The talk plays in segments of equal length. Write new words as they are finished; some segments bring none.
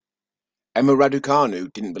Emma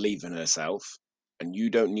Raducanu didn't believe in herself, and you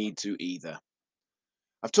don't need to either.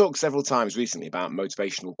 I've talked several times recently about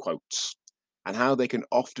motivational quotes and how they can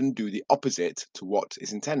often do the opposite to what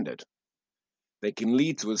is intended. They can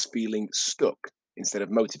lead to us feeling stuck instead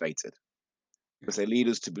of motivated because they lead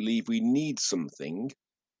us to believe we need something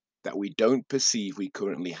that we don't perceive we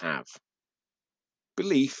currently have.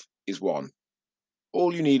 Belief is one.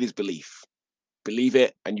 All you need is belief. Believe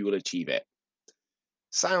it and you will achieve it.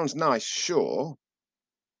 Sounds nice, sure,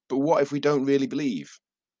 but what if we don't really believe?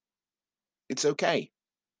 It's okay.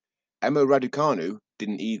 Emma Raducanu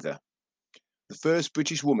didn't either. The first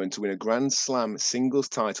British woman to win a Grand Slam singles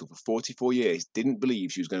title for 44 years didn't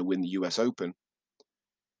believe she was going to win the US Open.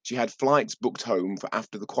 She had flights booked home for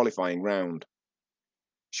after the qualifying round.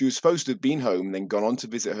 She was supposed to have been home and then gone on to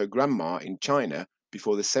visit her grandma in China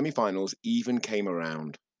before the semi-finals even came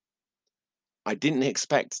around. I didn't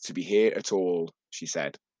expect to be here at all, she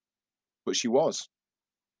said. But she was,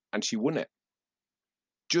 and she won it.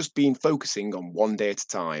 Just been focusing on one day at a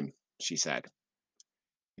time, she said.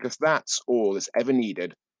 Because that's all that's ever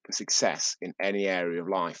needed for success in any area of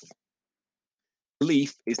life.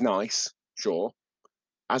 Belief is nice, sure,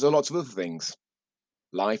 as are lots of other things.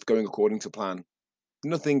 Life going according to plan,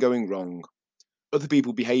 nothing going wrong, other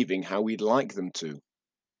people behaving how we'd like them to.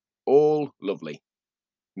 All lovely,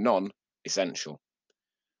 none essential.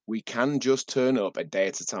 We can just turn up a day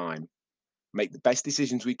at a time, make the best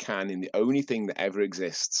decisions we can in the only thing that ever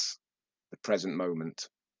exists, the present moment.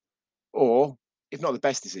 Or, if not the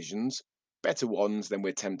best decisions, better ones than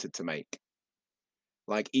we're tempted to make.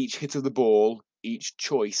 Like each hit of the ball, each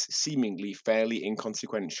choice seemingly fairly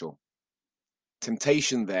inconsequential.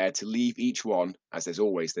 Temptation there to leave each one as there's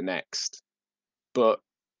always the next. But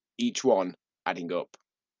each one adding up,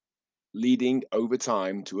 leading over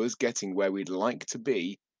time to us getting where we'd like to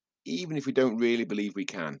be, even if we don't really believe we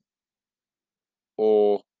can.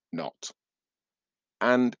 Or not.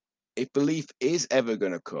 And if belief is ever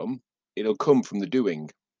going to come, it'll come from the doing.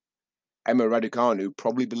 Emma Raducanu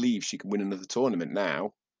probably believes she can win another tournament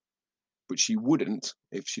now, but she wouldn't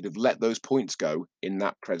if she'd have let those points go in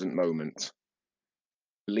that present moment.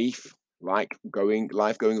 Belief, like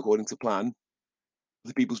life going according to plan,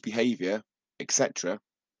 other people's behaviour, etc.,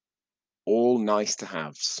 all nice to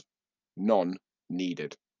haves, none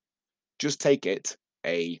needed. Just take it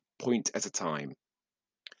a point at a time.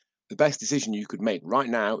 The best decision you could make right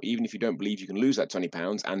now, even if you don't believe you can lose that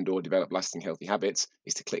 £20 and or develop lasting healthy habits,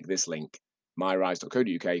 is to click this link,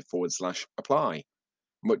 myrise.co.uk/apply.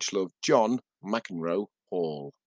 Much love, John McEnroe Hall.